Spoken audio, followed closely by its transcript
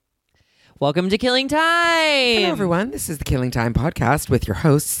Welcome to Killing Time. Hello, everyone. This is the Killing Time podcast with your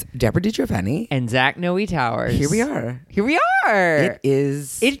hosts, Deborah DiGiovanni And Zach Noe Towers. Here we are. Here we are. It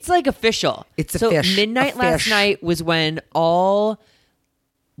is. It's like official. It's so official. midnight last night was when all.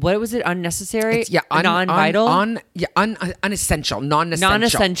 What was it? Unnecessary? Non-vital? Unessential. Non-essential.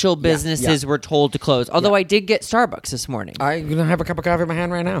 Non-essential businesses were told to close. Although I did get Starbucks this morning. I'm going to have a cup of coffee in my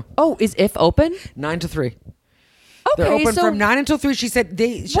hand right now. Oh, is IF open? 9 to 3. Okay, They're open so from 9 until 3. She said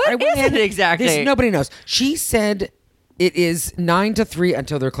What is it exactly? Nobody knows. She said it is 9 to 3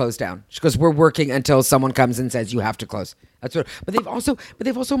 until they're closed down. She goes, we're working until someone comes and says you have to close. That's what. But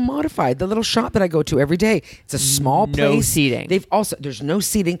they've also modified the little shop that I go to every day. It's a small place. No seating. There's no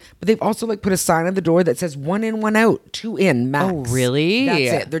seating, but they've also put a sign on the door that says 1 in, 1 out, 2 in max. Oh, really?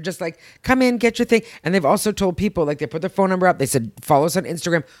 That's it. They're just like, come in, get your thing. And they've also told people, they put their phone number up. They said, follow us on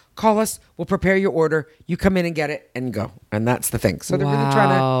Instagram, call us, we'll prepare your order. You come in and get it and go. And that's the thing. So they're really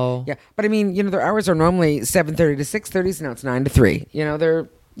trying to, But I mean, their hours are normally 7:30 to 6:30, so now it's 9 to 3.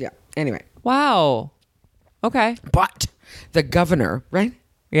 Anyway. Wow. Okay. But the governor, right?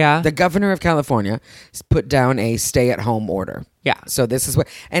 Yeah. The governor of California put down a stay-at-home order. Yeah. So this is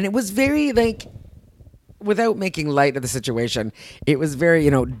and it was very without making light of the situation, it was very,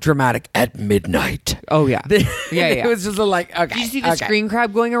 dramatic at midnight. Oh, yeah. It was just okay. Did you see the screen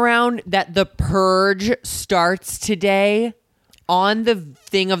grab going around that The Purge starts today? On the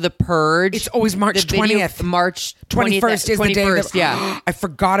thing of The Purge. It's always March 20th. March 21st is the day. 21st, yeah. I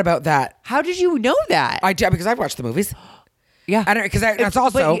forgot about that. How did you know that? I did, because I've watched the movies. Yeah. I don't, because that's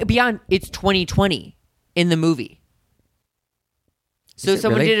also. But beyond, it's 2020 in the movie. So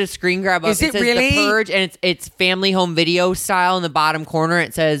someone did a screen grab of it. It says really? The Purge, and it's family home video style in the bottom corner.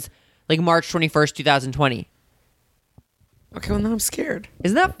 It says March 21st, 2020. Okay, well, now I'm scared.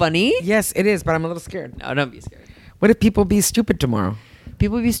 Isn't that funny? Yes, it is, but I'm a little scared. No, don't be scared. What if people be stupid tomorrow?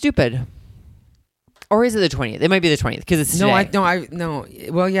 People would be stupid. Or is it the 20th? It might be the 20th because it's today. No.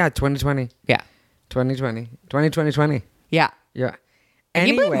 Well, yeah, 2020. Yeah. 2020. 2020. Yeah. Yeah. Can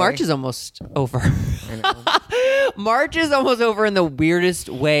you Anyway. believe March is almost over? March is almost over in the weirdest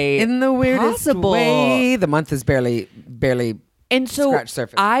way. In the weirdest possible. way. The month is barely and so scratched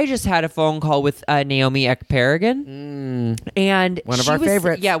surface. I just had a phone call with Naomi Ekperigin. And One of our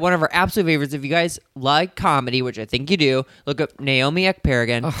favorites. Yeah, one of our absolute favorites. If you guys like comedy, which I think you do, look up Naomi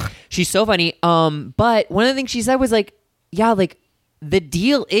Ekperigin. She's so funny. But one of the things she said was the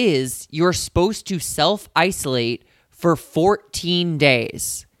deal is you're supposed to self-isolate for 14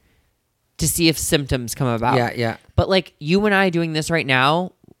 days to see if symptoms come about. Yeah. But you and I doing this right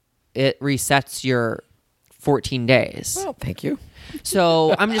now, it resets your 14 days. Well, thank you.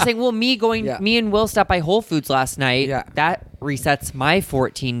 So I'm just saying, me and Will stopped by Whole Foods last night. Yeah. That resets my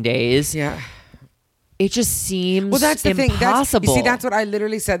 14 days. Yeah. It just seems Well, that's the impossible. thing. That's what I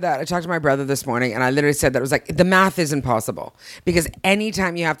literally said that. I talked to my brother this morning and I literally said that. It was the math is impossible. Because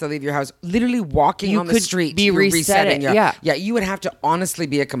anytime you have to leave your house, literally walking on the street, be you're resetting. Yeah. Yeah, you would have to honestly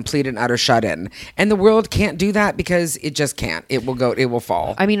be a complete and utter shut-in. And the world can't do that because it just can't. It will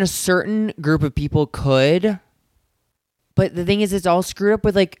fall. I mean, a certain group of people could, but the thing is, it's all screwed up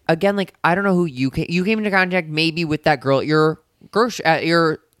with I don't know who you came into contact maybe with that girl at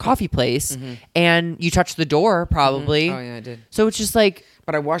your coffee place, and you touched the door probably. Oh yeah, I did. So it's just But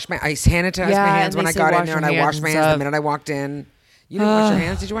I sanitized my hands when I got in there, and I washed my hands the minute I walked in. You didn't wash your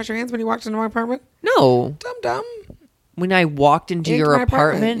hands? Did you wash your hands when you walked into my apartment? No. Dumb. When I walked into your my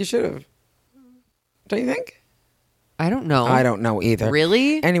apartment, you should have. Don't you think? I don't know. I don't know either.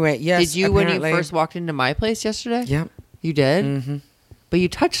 Really? Anyway, yes. Did you when apparently. you first walked into my place yesterday? Yeah. You did? Mm-hmm. But you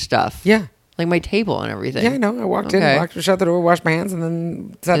touched stuff. Yeah. Like my table and everything. Yeah, I know. I walked in, shut the door, washed my hands, and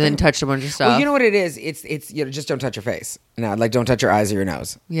then touched a bunch of stuff. Well, you know what it is? It's just don't touch your face. No, don't touch your eyes or your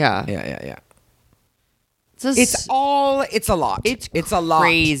nose. Yeah. Yeah. It's a lot. It's a lot. It's a lot.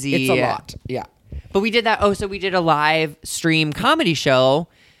 crazy. It's a lot. Yeah. But we did that. So we did a live stream comedy show.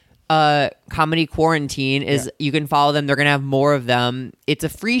 Comedy Quarantine is you can follow them. They're going to have more of them. It's a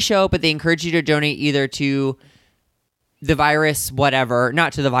free show, but they encourage you to donate either to the virus, whatever,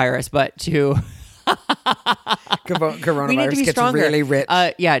 not to the virus, but to coronavirus gets really rich.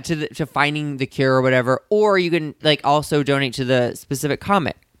 To finding the cure or whatever. Or you can also donate to the specific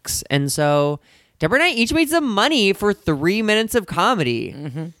comics. And so Deborah and I each made some money for 3 minutes of comedy.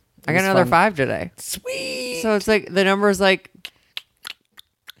 Mm-hmm. I got another 5 today. Sweet. So it's the number is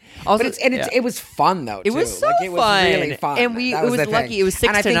Also, but it was fun though. It was so it fun. was really fun, and it was lucky. It was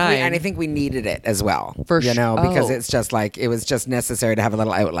 6 to 9, and I think we needed it as well. Because it's just it was just necessary to have a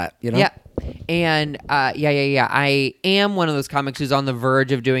little outlet. Yeah, and I am one of those comics who's on the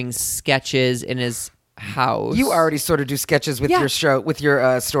verge of doing sketches in his house. You already sort of do sketches with your show, with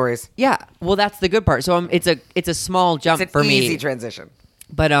your stories. Yeah. Well, that's the good part. So it's a small jump It's for an me. easy transition.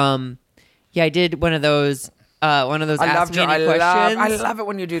 But yeah, I did one of those. Ask me any questions. I love it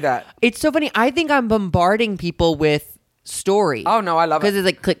when you do that. It's so funny. I think I'm bombarding people with stories. Oh no, I love it because it's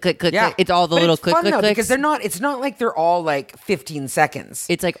like click, click, click, Yeah. click. It's all the But little it's click, fun, click, though, clicks. because they're not. It's not like they're all like 15 seconds.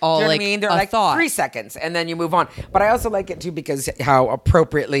 It's like all Do you know like what I mean? They're a like thought. 3 seconds, and then you move on. But I also like it too because how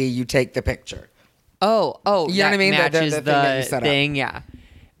appropriately you take the picture. Oh, You know what I mean? The Matches thing that you set up. thing, yeah.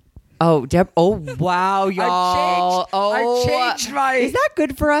 Oh, Deb. Oh, wow, y'all. I've changed my. Is that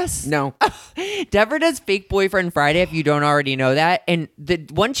good for us? No. Deborah does Fake Boyfriend Friday. If you don't already know that, and the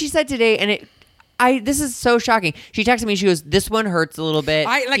one she said today, and this is so shocking. She texted me. She goes, "This one hurts a little bit.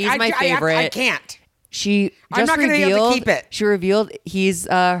 He's my favorite. I can't. She just I'm not gonna be able to keep it. She revealed he's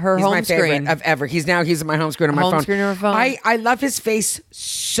her He's home my favorite screen of ever. He's at my home screen on my Home phone. screen on her phone. I love his face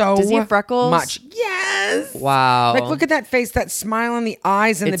so Does he have freckles? much. Yes. Wow. Like look at that face, that smile on the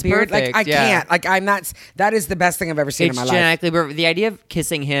eyes and It's the beard. perfect, like I yeah. can't. Like that is the best thing I've ever seen It's in my life. genetically perfect. The idea of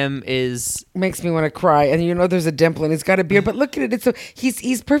kissing him is Makes me want to cry. And you know there's a dimple and he's got a beard, but look at it. It's so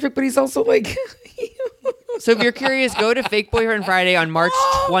he's perfect, but he's also like so. If you're curious, go to Fake Boyfriend Friday on March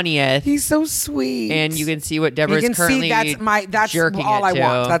 20th, He's so sweet. and you can see what you Deborah's can currently see that's jerking all it I to.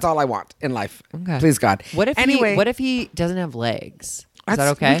 want. That's all I want in life. Okay. Please God. What if anyway? What if he doesn't have legs? Is that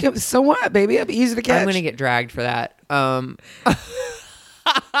That's- okay? So what, baby? It'll be easy to catch. I'm gonna get dragged for that.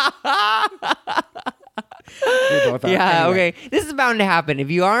 Yeah, okay. This is bound to happen. If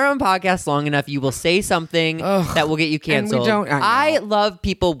you are on podcast long enough, you will say something that will get you canceled. don't- I know. love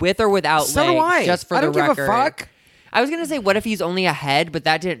people with or without So legs. do I. Just for I the don't give a record. fuck. I was gonna say, what if he's only a head, but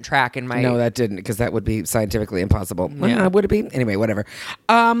that didn't track in my. No, that didn't, because that would be scientifically impossible. Yeah. Would it be? Anyway, whatever.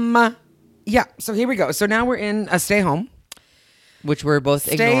 Yeah. So here we go. So now we're in a stay home. which we're both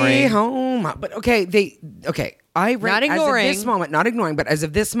Stay ignoring. home. But I read, Not ignoring. as of this moment, not ignoring, but as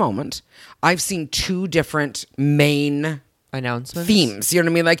of this moment, I've seen two different main Announcements. themes. You know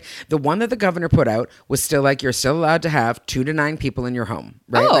what I mean? Like the one that the governor put out was still like you're still allowed to have 2 to 9 people in your home,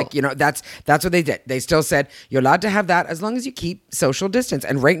 right? Oh. Like that's what they did. They still said you're allowed to have that as long as you keep social distance.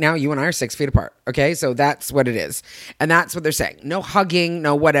 And right now, you and I are 6 feet apart. Okay, so that's what it is, and that's what they're saying. No hugging,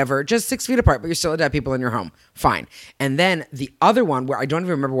 no whatever, just 6 feet apart, but you're still allowed to have people in your home. Fine. And then the other one where I don't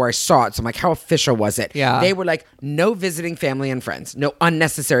even remember where I saw it, so I'm like, how official was it? Yeah. They were like, no visiting family and friends, no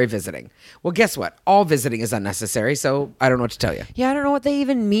unnecessary visiting. Well, guess what? All visiting is unnecessary, so I don't know what to tell you. Yeah, I don't know what they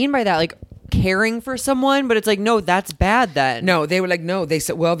even mean by that. Like caring for someone, but it's like, no, that's bad then. No, they were like, no. They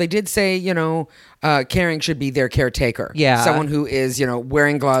said, well, they did say, caring should be their caretaker. Yeah. Someone who is,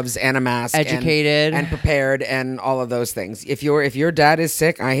 wearing gloves and a mask, Educated. and prepared, and all of those things. If your dad is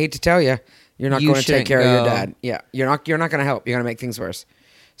sick, I hate to tell you, you're not You going to take shouldn't care of your go. dad. Yeah, you're not going to help. You're going to make things worse.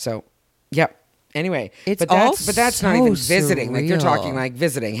 So, yep. Anyway, It's but that's so not even visiting. Like you're surreal. talking like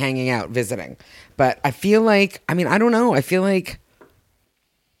visiting, hanging out, visiting. But I feel like, I don't know. I feel like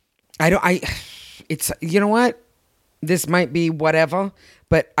it's, you know what? This might be whatever,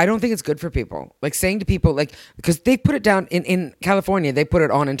 but I don't think it's good for people. Like saying to people, like, because they put it down in California, they put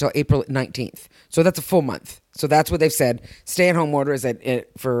it on until April 19th. So that's a full month. So that's what they've said. Stay at home order is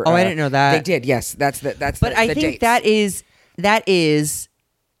for. Oh, I didn't know that. They did. Yes. That's But the I think dates. that is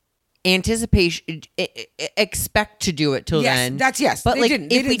anticipation. Expect to do it till Yes, then. yes. But They like,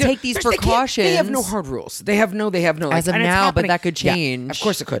 didn't. if we take these precautions, they have no hard rules. They have no. As of and it's now, but happening. that could Yeah, change. of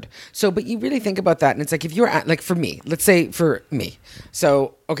course, it could. So, but you really think about that, and it's like if you're at, like for me, let's say for me.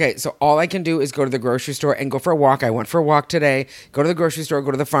 So, okay, so all I can do is go to the grocery store and go for a walk. I went for a walk today. Go to the grocery store, go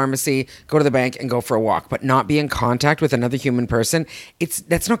to the pharmacy, go to the bank, and go for a walk. But not be in contact with another human person.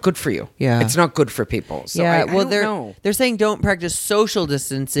 That's not good for you. Yeah. it's not good for people. So yeah. I Well, don't know. they're saying don't practice social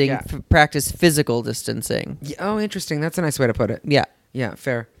distancing. Yeah. Practice physical distancing. Yeah, oh, interesting. That's a nice way to put it. Yeah. Yeah,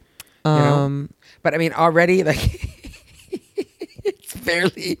 fair. You know? But already it's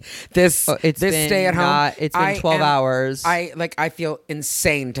barely this. It's this been stay at home. it's been 12 hours. I feel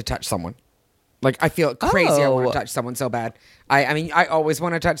insane to touch someone. Like I feel crazy. I want Oh. to touch someone so bad. I always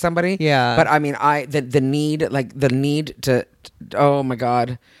want to touch somebody. Yeah. But the need to oh my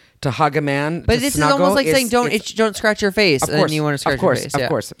God, to hug a man. But to this is snuggle almost like saying it's- don't scratch your face, of and course, then you want to scratch of course, your face. Of yeah.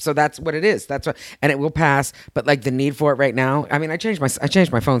 course. So that's what it is. That's what, and it will pass. But like the need for it right now. I changed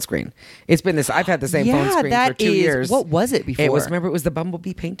my phone screen. It's been this. I've had the same phone Yeah, screen that for 2 is- years. what was it before? Remember it was the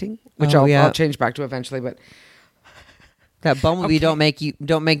Bumblebee painting, which Oh, yeah. I'll change back to eventually. But That bumblebee Okay.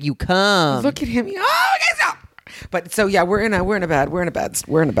 don't make you come. look at him. Oh, okay, stop. But so yeah, we're in a bad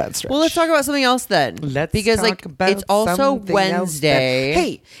stretch. Well, let's talk about something else then. Because talk about it's also something else Wednesday.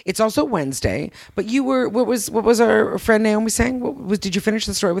 Hey, it's also Wednesday. But you were what was our friend Naomi saying? Did you finish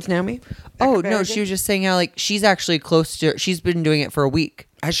the story with Naomi? Oh no, she was just saying how like she's actually close to. She's been doing it for a week.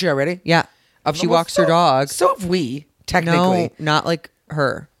 Has she already? Yeah, she walks her dog. So have we technically. No, not like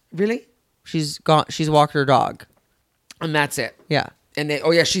her. Really? She's gone. She's walked her dog. And that's it. Yeah. And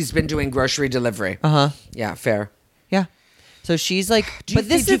she's been doing grocery delivery. Yeah, fair. Yeah. So she's like, what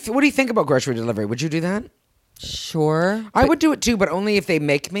do you think about grocery delivery? Would you do that? Sure. I would do it too, but only if they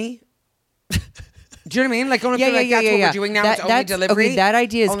make me. Do you know what I mean? Like, only if that's what we're doing now. It's only delivery. Okay, that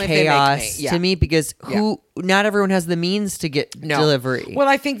idea is only chaos to me because not everyone has the means to get delivery. Well,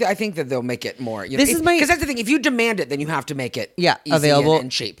 I think that they'll make it more. You know, This is my because that's the thing. If you demand it, then you have to make it easy available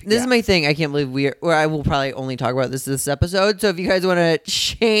and cheap. This is my thing. I can't believe I will probably only talk about this episode. So if you guys want to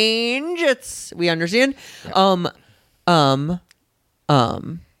change, we understand.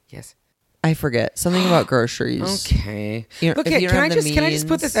 Yes. I forget something about groceries. Okay. Look, can I just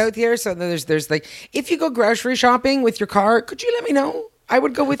put this out here? So there's like, if you go grocery shopping with your car, could you let me know? I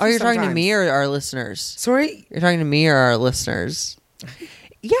would go with you. Are you sometimes. talking to me or our listeners? Sorry? You're talking to me or our listeners?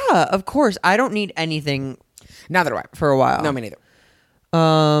 Yeah, of course. I don't need anything. Neither do I. For a while. No, me neither.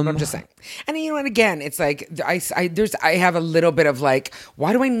 I'm just saying. And you know what? Again, it's like I have a little bit of like,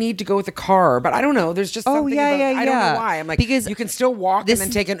 why do I need to go with a car? But I don't know. There's just something about, I don't know why. I'm like, because you can still walk and then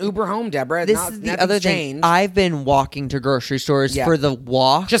take an Uber home, Deborah. This is the other thing. I've been walking to grocery stores for the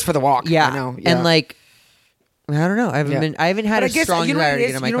walk. Just for the walk. Yeah. I know. Yeah. And like, I don't know. I haven't had a strong desire to get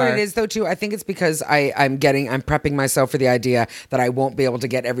in my car. You know what it is though too? I think it's because I'm prepping myself for the idea that I won't be able to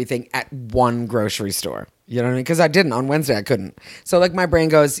get everything at one grocery store. You know what I mean? Because I didn't on Wednesday. I couldn't. So like my brain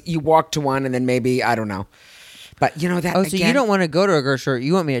goes, you walk to one and then maybe, I don't know. But you know that. Oh, so you don't want to go to a grocery store?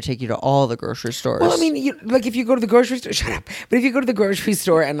 You want me to take you to all the grocery stores? Well, I mean, if you go to the grocery store, shut up. But if you go to the grocery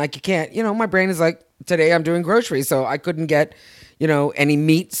store and like you can't, my brain is like, today I'm doing groceries, so I couldn't get, any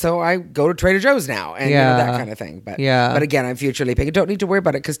meat, so I go to Trader Joe's now, and that kind of thing. But but again, I'm future leaping. I don't need to worry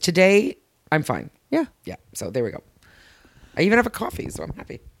about it because today I'm fine. Yeah. So there we go. I even have a coffee, so I'm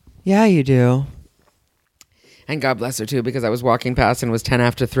happy. Yeah, you do. And God bless her too, because I was walking past and it was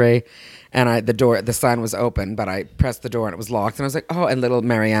 10:03, and the sign was open, but I pressed the door and it was locked, and I was like, oh, and little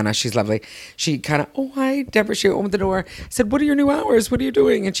Mariana, she's lovely. She kind of, oh hi, Deborah. She opened the door. I said, what are your new hours? What are you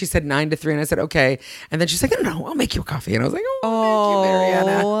doing? And she said 9 to 3, and I said okay. And then she's like, no, I'll make you a coffee. And I was like, oh, thank you,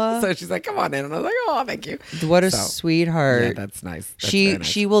 Mariana. So she's like, come on in, and I was like, oh, thank you. What a sweetheart. Yeah, that's nice. That's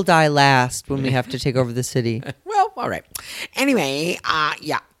she will die last when we have to take over the city. Well, all right. Anyway,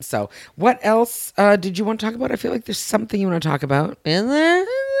 yeah. So, what else did you want to talk about? I feel like there's something you want to talk about. In there?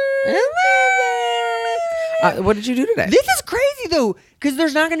 What did you do today? This is crazy, though, because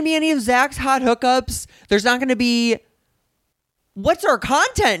there's not going to be any of Zach's hot hookups. There's not going to be... What's our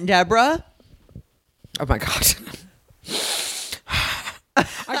content, Deborah? Oh, my God.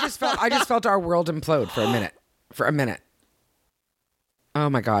 I just felt our world implode for a minute. Oh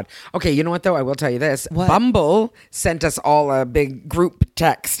my God. Okay, you know what though? I will tell you this. What? Bumble sent us all a big group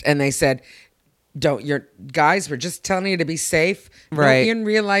text and they said, we're just telling you to be safe. Right. No in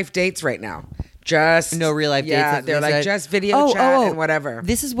real life dates right now. Just no real life dates. Yeah, they're like just video chat and whatever.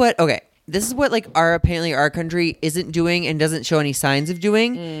 This is what like apparently our country isn't doing and doesn't show any signs of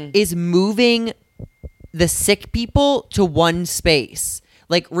doing is moving the sick people to one space.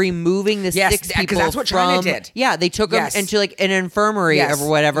 Like removing the sick people because that's what China did. Yeah, they took them into like an infirmary or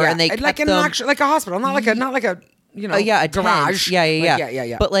whatever, and they kept like them like a hospital, not like a a garage.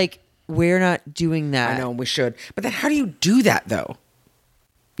 Yeah. But like we're not doing that. I know, we should. But then how do you do that though?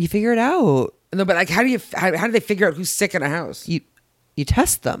 You figure it out. No, but like how do they figure out who's sick in a house? You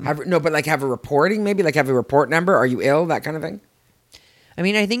test them. Have a reporting, maybe like have a report number. Are you ill? That kind of thing. I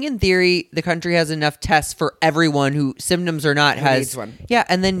mean, I think in theory, the country has enough tests for everyone who symptoms or not needs one. Yeah,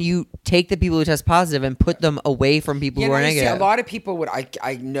 and then you take the people who test positive and put them away from people who are negative. See, a lot of people would.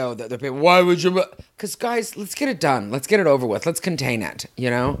 I know that they're people. Why would you? Because guys, let's get it done. Let's get it over with. Let's contain it.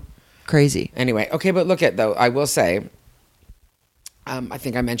 Crazy. Anyway, okay, but look at though. I will say. I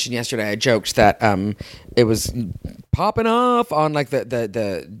think I mentioned yesterday. I joked that it was popping off on like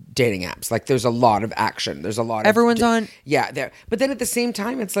the dating apps. Like there's a lot of action. There's a lot. Everyone's on. Yeah, there. But then at the same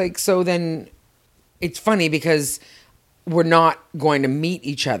time, it's like so. Then it's funny because we're not going to meet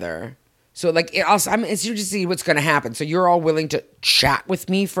each other. So like it's interesting to see what's going to happen. So you're all willing to chat with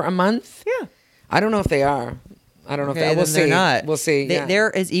me for a month? Yeah. I don't know if they are. I don't know if they. We'll see. They're not. We'll see.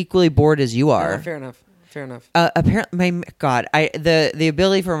 They're as equally bored as you are. Yeah, fair enough. Apparently, my God, the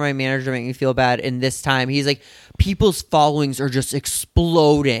ability for my manager to make me feel bad in this time, he's like, people's followings are just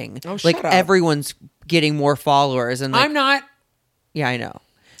exploding. Oh, like shut up. everyone's getting more followers. And like, I'm not. Yeah, I know.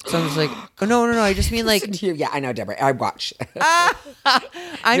 So I'm just like, oh, no. I just mean like, Yeah, I know, Deborah. I watch.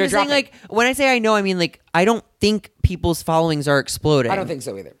 I'm You're just saying like, when I say I know, I mean like, I don't think people's followings are exploding. I don't think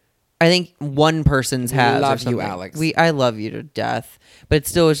so either. I think one person's has. Love or something. you, Alex. I love you to death, but it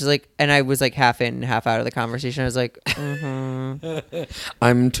still was just like, and I was like half in, half out of the conversation. I was like,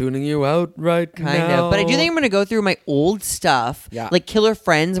 I'm tuning you out right now. kind of. But I do think I'm going to go through my old stuff, like Killer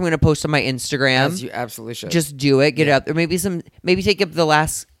Friends. I'm going to post on my Instagram. As you absolutely should. Just do it, get it up, or maybe take up the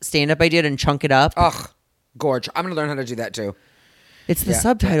last stand up I did and chunk it up. Ugh, gorge. I'm going to learn how to do that too. It's the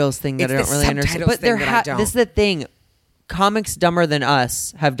subtitles thing that I don't really understand. But this is the thing. Comics dumber than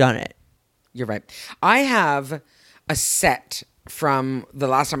us have done it. You're right. I have a set from the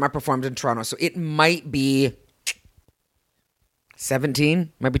last time I performed in Toronto, so it might be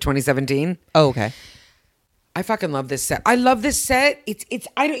 2017. Oh, okay. I fucking love this set. I love this set. It's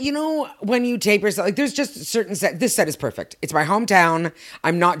I don't, you know, when you tape yourself, like there's just a certain set. This set is perfect. It's my hometown.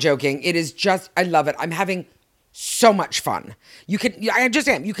 I'm not joking. It is just, I love it. I'm having so much fun. You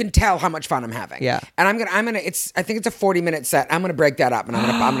can tell how much fun I'm having. Yeah. And I think it's a 40-minute set. I'm gonna break that up and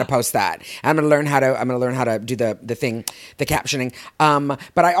I'm gonna post that. I'm gonna learn how to do the captioning.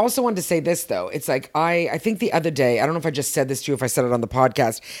 But I also wanted to say this though. It's like I think the other day, I don't know if I just said this to you, if I said it on the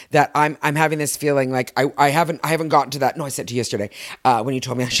podcast, that I'm having this feeling like I haven't gotten to that. No, I said to you yesterday, when you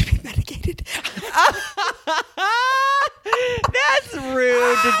told me I should be medicated. That's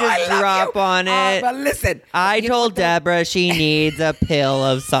rude to just drop on it. But listen, I told Deborah she needs a pill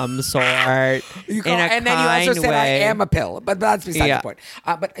of some sort. And then you also said I am a pill, but that's beside the point.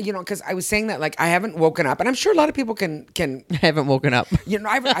 But you know, because I was saying that like I haven't woken up, and I'm sure a lot of people can. I haven't woken up. You know,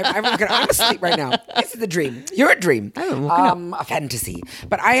 I've woken up. I'm asleep right now. This is the dream. You're a dream. I haven't woken up. A fantasy.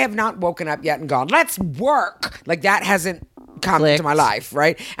 But I have not woken up yet and gone, let's work. Like that hasn't come into my life,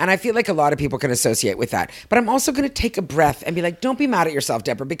 right? And I feel like a lot of people can associate with that. But I'm also going to take a breath and be like, don't be mad at yourself,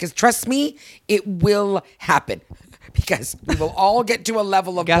 Deborah, because trust me, it will happen. Because we will all get to a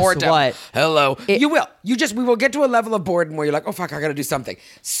level of boredom. What? Hello. You will. We will get to a level of boredom where you're like, oh, fuck, I got to do something.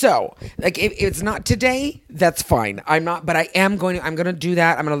 So, like, if it's not today, that's fine. I'm going to do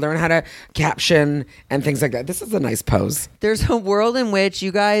that. I'm going to learn how to caption and things like that. This is a nice pose. There's a world in which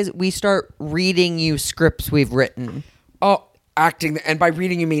we start reading you scripts we've written. Oh, acting, and by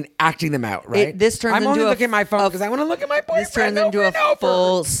reading you mean acting them out, right? I'm only looking at my phone because I want to look at my boyfriend. This turns into a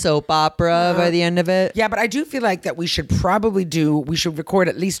full soap opera by the end of it. Yeah, but I do feel like that we should record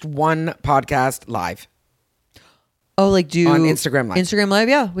at least one podcast live. Oh, like on Instagram Live. Instagram Live,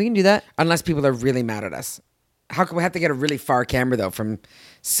 yeah, we can do that. Unless people are really mad at us. How come we have to get a really far camera though from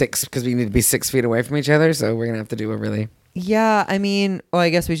 6, because we need to be 6 feet away from each other, so we're going to have to do a really... Yeah, I mean, I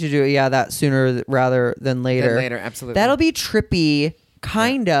guess we should do it, that sooner rather than later. Absolutely. That'll be trippy,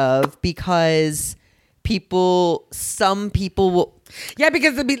 kind of, because some people will... Yeah,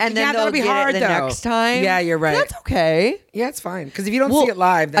 because that'll be hard the next time. Yeah, you're right. That's okay. Yeah, it's fine. Because if you don't see it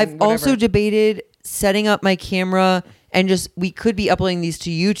live, then I've also debated setting up my camera and we could be uploading these to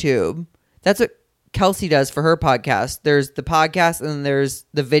YouTube. That's what Kelsey does for her podcast. There's the podcast and then there's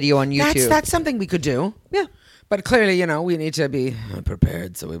the video on YouTube. That's something we could do. Yeah. But clearly, we need to be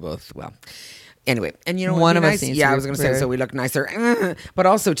prepared. So we both, anyway. And one of us needs to be I was going to say, so we look nicer. But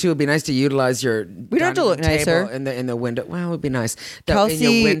also, too, it'd be nice to utilize your. We don't have to look nicer in the window. Well, it would be nice. Kelsey,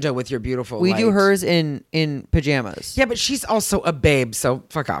 in your window with your beautiful. We light. do hers in pajamas. Yeah, but she's also a babe, so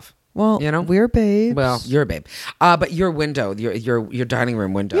fuck off. Well, we're babes. Well, you're a babe. But your window, your dining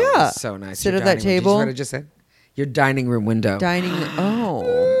room window, is so nice. Sit at that table. Did you hear what I just said? Your dining room window.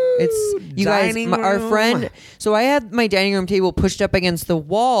 It's you guys, our friend. So I had my dining room table pushed up against the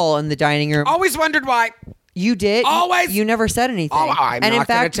wall in the dining room. Always wondered why. You did? Always. You never said anything. Oh, I'm and not in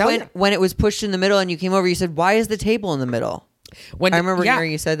fact, tell you. when it was pushed in the middle and you came over, you said, "Why is the table in the middle?" I remember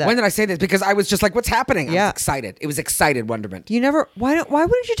hearing you said that. When did I say this? Because I was just like, "What's happening?" I Yeah. was excited. It was excited wonderment. You never. Why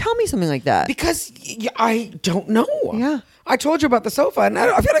wouldn't you tell me something like that? Because I don't know. Yeah. I told you about the sofa, and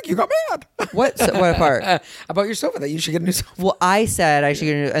I feel like you got mad. What part? About your sofa, that you should get a new sofa. Well, I said I should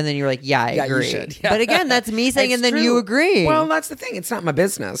get a new, and then you were like, "Yeah, I agree." You should. Yeah. But again, that's me saying, and then true. you agree. Well, that's the thing. It's not my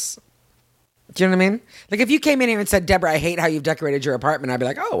business. Do you know what I mean? Like, if you came in here and said, "Deborah, I hate how you've decorated your apartment," I'd be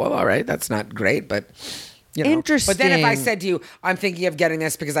like, "Oh, well, all right. That's not great, but." Interesting. But then if I said to you, I'm thinking of getting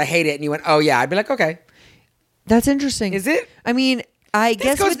this because I hate it, and you went, oh yeah, I'd be like, okay. That's interesting. Is it? I mean, I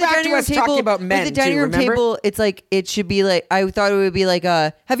guess goes with the back dining to room us table, talking about men, with the dining too, room remember? table, it's like it should be like I thought it would be like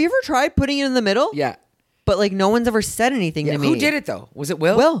have you ever tried putting it in the middle? Yeah. But like no one's ever said anything to me. Who did it though? Was it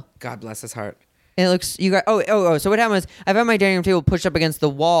Will? Will. God bless his heart. And it looks, you got, so what happened was, I've had my dining room table pushed up against the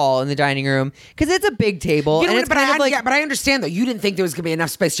wall in the dining room, because it's a big table. You know and what, it's but kind of like, but I understand though. You didn't think there was going to be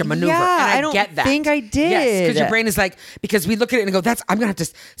enough space to maneuver. Yeah, and I don't get that. think I did. Yes, because your brain is like, because we look at it and go, I'm going to have to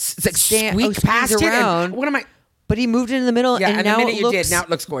squeak past it. And what am I? But he moved it in the middle, Yeah, and now the minute it you looks did, now it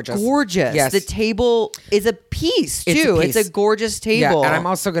looks gorgeous. Gorgeous. Yes. The table is a piece, too. It's a piece. It's a gorgeous table. Yeah, and I'm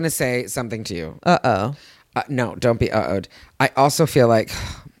also going to say something to you. Uh-oh. No, don't be uh-oh'd. I also feel like,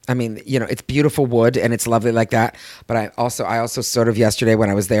 I mean, it's beautiful wood and it's lovely like that. But I also sort of yesterday when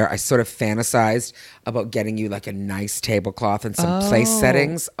I was there, I sort of fantasized about getting you like a nice tablecloth and some place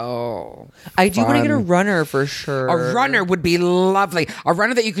settings. Oh, I do want to get a fun. runner for sure. A runner would be lovely. A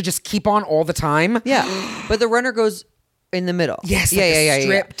runner that you could just keep on all the time. Yeah, but the runner goes in the middle. Yes, yeah, like a yeah,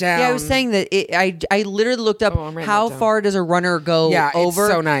 strip down. Yeah, I was saying that I literally looked up I'm writing how that down. far does a runner go Yeah, over.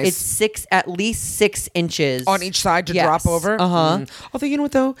 it's so nice. It's at least 6 inches On each side to Yes. drop over. Uh-huh. Although you know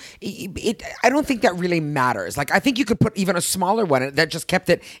what though, I don't think that really matters. Like I think you could put even a smaller one that just kept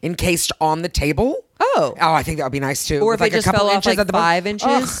it encased on the table. Oh, I think that would be nice too. Or With if it a just couple fell off, inches like, at the bottom. 5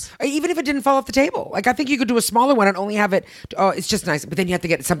 inches? Ugh. Even if it didn't fall off the table, like I think you could do a smaller one and only have it. Oh, it's just nice. But then you have to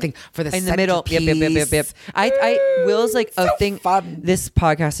get something for the in the middle. Yep. centerpiece. I Will's like a So thing. fun. This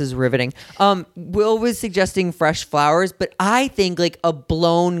podcast is riveting. Will was suggesting fresh flowers, but I think like a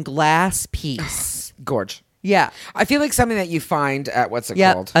blown glass piece. Gorge. Yeah. I feel like something that you find at what's it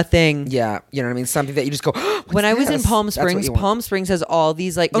Yeah, called? a thing. Yeah, you know what I mean. Something that you just go. What's When I was in this? Palm That's what Springs, you want. Palm Springs has all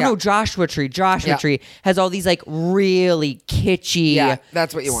these like, Yeah. Joshua Tree Yeah. has all these like really kitschy Yeah,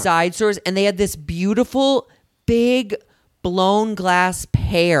 that's what you want. side stores, and they had this beautiful big blown glass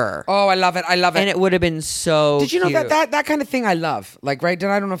pear. Oh, I love it. I love it. And it would have been so Did you know cute. that kind of thing I love? Like, right?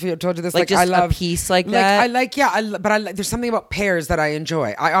 I don't know if I told you this. Like just I a love piece like that? I like, yeah. But I like. There's something about pears that I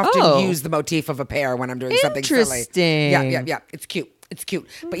enjoy. I often Oh. use the motif of a pear when I'm doing something silly. Interesting. Yeah. It's cute. It's cute.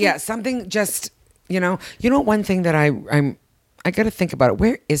 But yeah, something just you know. One thing that I got to think about it.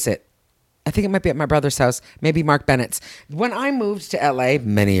 Where is it? I think it might be at my brother's house, maybe Mark Bennett's. When I moved to LA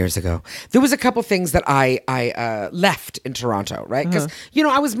many years ago, there was a couple things that I left in Toronto, right? Because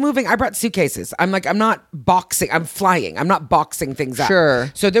I was moving. I brought suitcases. I'm not boxing. I'm flying. I'm not boxing things up.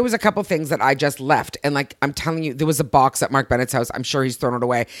 Sure. So there was a couple things that I just left, and like I'm telling you, there was a box at Mark Bennett's house. I'm sure he's thrown it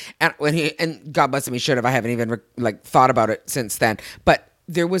away, and and God bless him, he should have. I haven't even thought about it since then, but.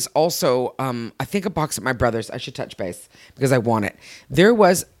 There was also, I think, a box at my brother's. I should touch base because I want it. There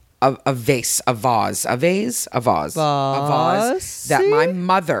was a vase that my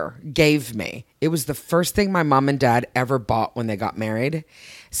mother gave me. It was the first thing my mom and dad ever bought when they got married.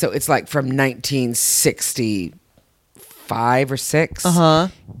 So it's like from 1965 or 6. Uh-huh.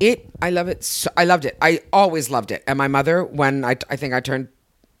 I love it. I loved it. I always loved it. And my mother, when I think I turned,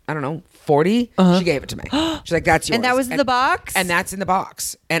 I don't know, 40, she gave it to me. She's like, that's yours. And that was in the box? And that's in the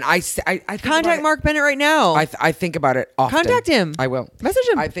box. And I think Contact Mark Bennett right now. I think about it often. Contact him. I will. Message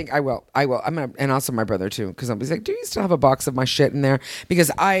him. I think I will. I'm gonna, and also my brother too, because I'm like, do you still have a box of my shit in there? Because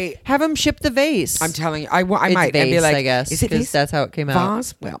Have him ship the vase. I'm telling you, I It's might and be vase, like, I guess, is it 'cause vase? that's how it came out.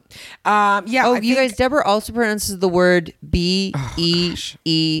 Vase? Well, yeah. Oh, I you think- guys, Deborah also pronounces the word B-E-E-N.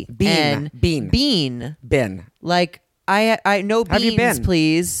 Bean. Bean. Bin. Like, I no Have you beans, been?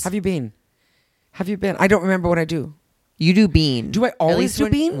 please. Have you been? Have you been? I don't remember what I do. You do bean. Do I At always least do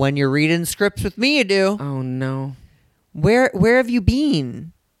when, bean? When you're reading scripts with me, you do. Oh no. Where have you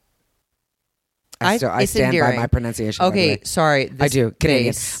been? I it's stand by endearing. my pronunciation. by the Okay, way. sorry. I this do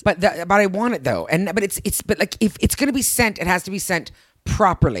Canadian, vase. but I want it though, but like if it's gonna be sent, it has to be sent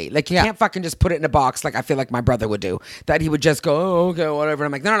properly. Like you Yeah. can't fucking just put it in a box like I feel like my brother would do. That he would just go, oh, okay, whatever. And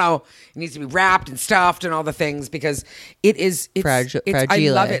I'm like, no, it needs to be wrapped and stuffed and all the things because it's I Fragile.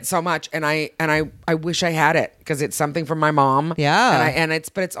 love it so much, and I wish I had it because it's something from my mom. Yeah. and it's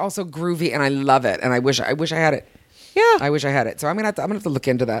also groovy, and I love it, and I wish I had it. Yeah. I wish I had it. So I'm gonna have to look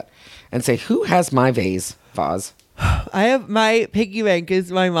into that and say who has my vase. I have my piggy bank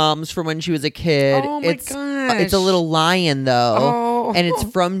is my mom's from when she was a kid. Oh, my It's gosh. a little lion though. Oh. And it's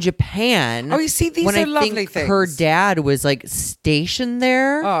from Japan. Oh, you see, these when are I lovely think things. her dad was like stationed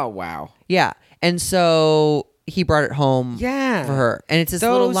there. Oh wow. Yeah. And so he brought it home Yeah. for her. And it's this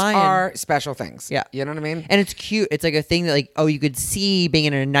Those little lion. are special things. Yeah. You know what I mean? And it's cute. It's like a thing that like, you could see being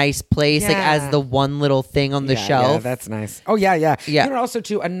in a nice place, like Yeah. as the one little thing on the Yeah, shelf. Yeah, that's nice. Oh yeah. Yeah. You know, also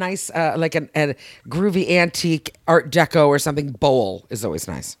too, a nice like a groovy antique Art Deco or something bowl is always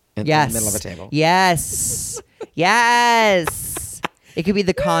nice. In the middle of a table. Yes. Yes. It could be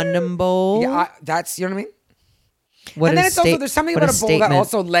the condom bowl. Yeah, that's you know what I mean. What And a then it's also state- there's something what about a bowl that statement.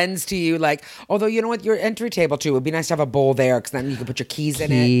 also lends to you like, although you know what, your entry table too, it'd be nice to have a bowl there because then you can put your keys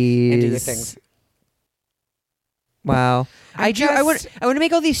in it and do your Keys. things. Wow. I want to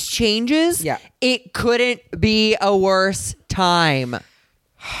make all these changes. Yeah. It couldn't be a worse time.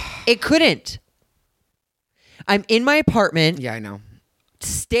 It couldn't. I'm in my apartment. Yeah, I know.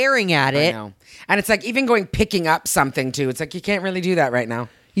 Staring at it. I know. And it's like even picking up something too. It's like you can't really do that right now.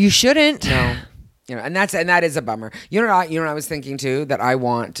 You shouldn't. No. And that is a bummer. You know what I was thinking too, that I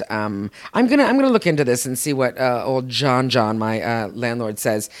want. I'm gonna look into this and see what old John, my landlord,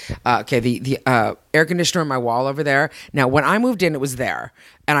 says. Okay, the air conditioner on my wall over there. Now, when I moved in, it was there,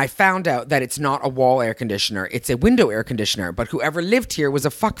 and I found out that it's not a wall air conditioner; it's a window air conditioner. But whoever lived here was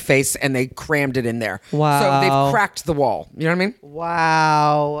a fuckface, and they crammed it in there. Wow! So they've cracked the wall. You know what I mean?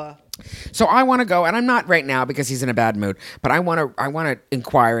 Wow. So I want to go, and I'm not right now because he's in a bad mood. But I want to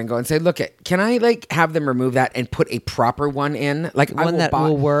inquire and go and say, look, can I have them remove that and put a proper one in, one that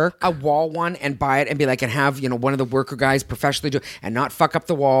will work, a wall one, and buy it and be like, and have one of the worker guys professionally do it and not fuck up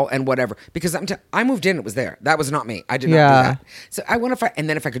the wall and whatever. Because I moved in, it was there. That was not me. I did not do that. So I want to, and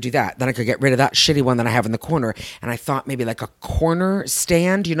then if I could do that, then I could get rid of that shitty one that I have in the corner. And I thought maybe like a corner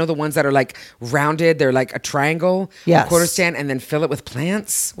stand. You know the ones that are like rounded, they're like a triangle, yes. A corner stand, and then fill it with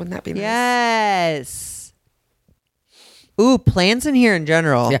plants. Wouldn't that be nice? Yes. Ooh, plants in here in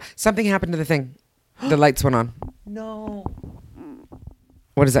general. Yeah. Something happened to the thing. The lights went on. No.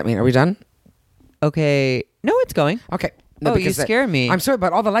 What does that mean? Are we done? Okay. No, it's going. Okay. No, you scared me. I'm sorry,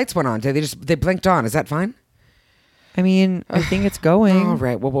 but all the lights went on. They blinked on. Is that fine? I mean, I think it's going. All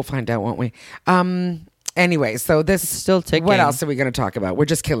right. Well, we'll find out, won't we? Anyway, so this it's still ticking. What else are we going to talk about? We're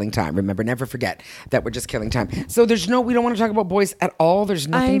just killing time. Remember, never forget that we're just killing time. So we don't want to talk about boys at all. There's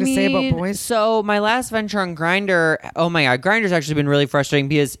nothing to say about boys. So my last venture on Grindr, oh my God, Grindr's actually been really frustrating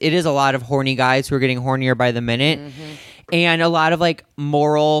because it is a lot of horny guys who are getting hornier by the minute. Mm-hmm. And a lot of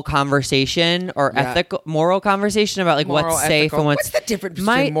moral conversation or ethical moral conversation about moral, what's safe and what's the difference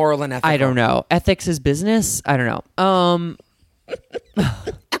between moral and ethical? I don't know. Ethics is business. I don't know.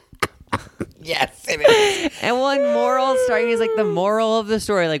 Yes, it is. And one moral starting is the moral of the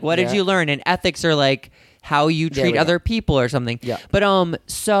story. What did you learn? And ethics are how you treat other people or something. Yeah. But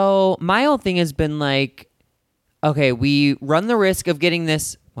so my whole thing has been okay, we run the risk of getting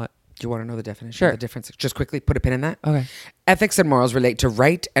this. What? Do you want to know the definition? Sure. The difference? Just quickly put a pin in that. Okay. Ethics and morals relate to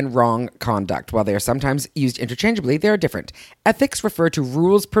right and wrong conduct. While they are sometimes used interchangeably, they are different. Ethics refer to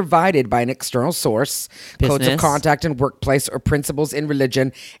rules provided by an external source, codes of conduct in workplace, or principles in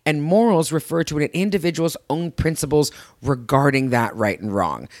religion, and morals refer to an individual's own principles regarding that right and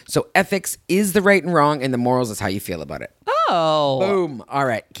wrong. So ethics is the right and wrong, and the morals is how you feel about it. Oh. Boom. All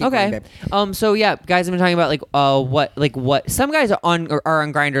right. Keep okay. going, babe. So yeah, guys have been talking about what some guys are on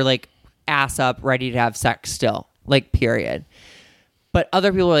Grindr ass up, ready to have sex still. Period. But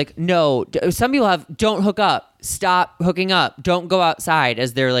other people are no. Some people have don't hook up, stop hooking up, don't go outside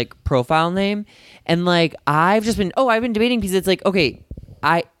as their profile name. And I've been debating because it's okay,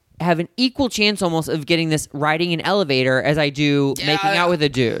 I have an equal chance almost of getting this riding an elevator as I do making out with a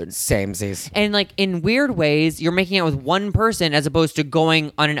dude. Samesies. And in weird ways, you're making out with one person as opposed to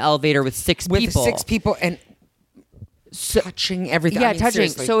going on an elevator with six people. With 6 people and touching everything. Yeah, touching.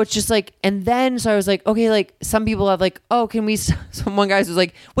 Seriously. So it's just and then so I was okay, some people have oh, can we? One guy was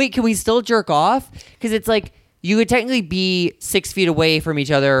wait, can we still jerk off? Because it's you could technically be 6 feet away from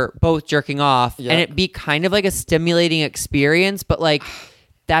each other, both jerking off, and it be kind of a stimulating experience, but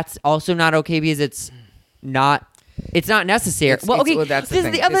that's also not okay because it's not necessary. That's this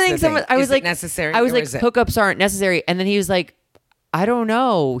is the other thing. I was necessary. I was hookups aren't necessary, and then he was I don't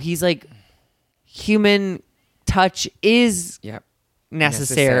know. He's human touch is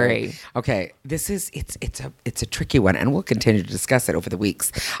necessary. Okay, it's a tricky one, and we'll continue to discuss it over the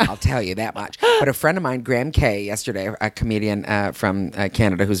weeks. I'll tell you that much. But a friend of mine, Graham Kay, yesterday, a comedian from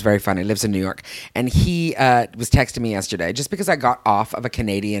Canada who's very funny, lives in New York, and he was texting me yesterday just because I got off of a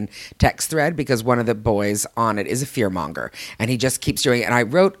Canadian text thread because one of the boys on it is a fearmonger, and he just keeps doing it. And I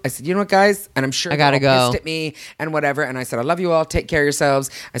said, you know what, guys, and I'm sure I gotta they're all go. pissed at me and whatever. And I said, I love you all. Take care of yourselves.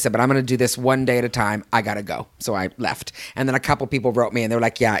 I said, but I'm going to do this one day at a time. I gotta go. So I left, and then a couple people wrote me and they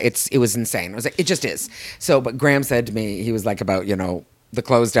were yeah, it was insane. I was it just is. So, but Graham said to me, he was about, the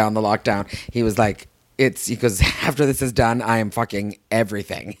close down, the lockdown. He was he goes, after this is done, I am fucking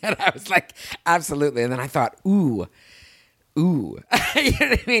everything. And I was absolutely. And then I thought, ooh. You know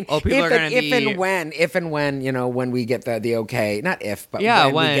what I mean? Oh, people are going to be... If and when, when we get the okay, not if, but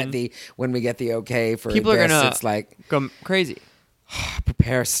when we get the okay for people this, are going to go crazy.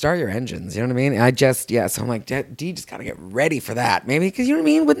 Start your engines. You know what I mean? So I'm D just got to get ready for that. Maybe, because you know what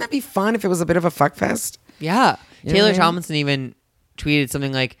I mean? Wouldn't that be fun if it was a bit of a fuck fest? Yeah. You Taylor Tomlinson even tweeted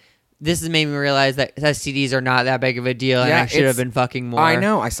something this has made me realize that STDs are not that big of a deal, and I should have been fucking more. I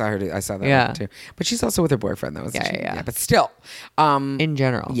know. I saw her. I saw that one too. But she's also with her boyfriend, though. Isn't she? Yeah. But still, in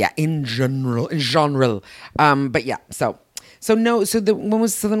general. Yeah, in general. But yeah. So no. So when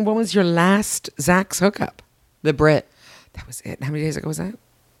was your last Zach's hookup? The Brit. That was it. How many days ago was that?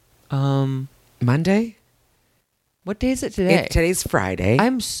 Um, Monday. What day is it today? Today's Friday.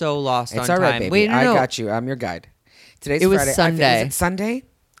 I'm so lost It's on all right, time. baby. Wait, no. I got you. I'm your guide. Today's It was Friday. Sunday. Was it Sunday?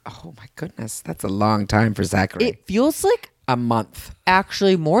 Oh my goodness, that's a long time for Zachary. It feels like a month.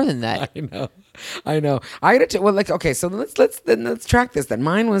 actually more than that. I know. I had to. Well, like, okay, so let's track this. Then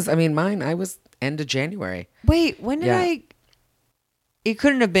mine was I was end of January. Wait, when did Yeah. I? It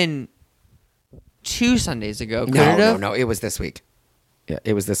couldn't have been 2 Sundays ago. Could it have? No. It was this week. Yeah,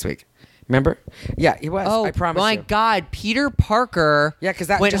 it was this week. Remember? Yeah, it was. Oh I promise my you. God, Peter Parker. Yeah, because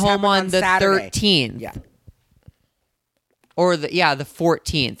that went just home happened on the Saturday. 13th. Yeah. Or the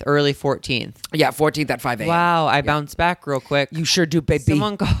 14th, early 14th. Yeah, 14th at 5 a.m. Wow, I bounced back real quick. You sure do, baby.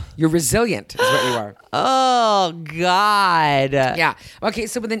 Someone call- You're resilient, is what you are. Oh God. Yeah. Okay.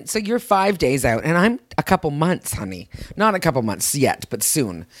 So you're 5 days out, and I'm a couple months, honey. Not a couple months yet, but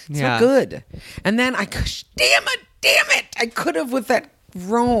soon. So Yeah. good. And then damn it! I could have with that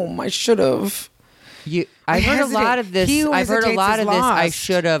Rome. I should have. I've heard a lot of this. He who I've heard a hesitates lot is of this. I lost.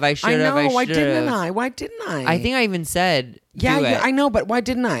 should have. I should have. I know. Why should didn't have. I? Why didn't I? I think I even said. Yeah, do it. I know, but why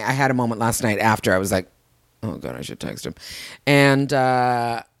didn't I? I had a moment last night after I was like, oh God, I should text him. And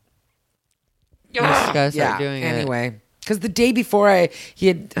I just gotta start doing it. anyway, because the day before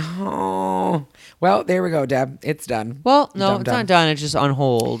well, there we go, Deb. It's done. Well, no, Dum it's dum. not done. It's just on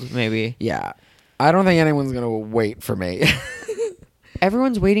hold, maybe. Yeah, I don't think anyone's gonna wait for me.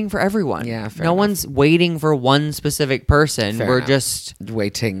 Everyone's waiting for everyone. Yeah, fair no enough. one's waiting for one specific person. Fair We're enough. just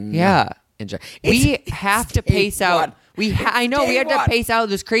Waiting. Yeah. Enjoy. we It's have to day pace out. one. I know we day have to one. pace out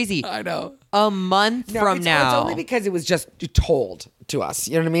this crazy. I know. A month from it's now. only because it was just told to us.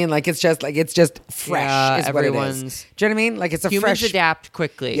 You know what I mean? Like it's just fresh. Yeah, is what it is. everyone's- Do you know what I mean? Like it's a Humans fresh. adapt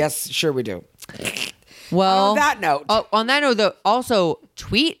quickly. Yes, sure we do. Well, On that note. on that note, though, also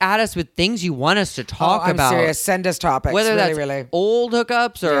tweet at us with things you want us to talk I'm about. serious. Send us topics. Whether really, that's really. old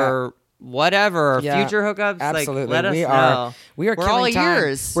hookups or whatever, or Yeah, future hookups. absolutely. Like, let us We know. are We're killing all time.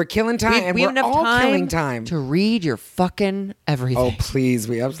 ears. We're killing time, and we have we're enough all time killing time. to read your fucking everything. Oh, please,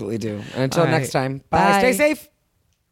 we absolutely do. And until All right. next time, bye. Bye. Stay safe.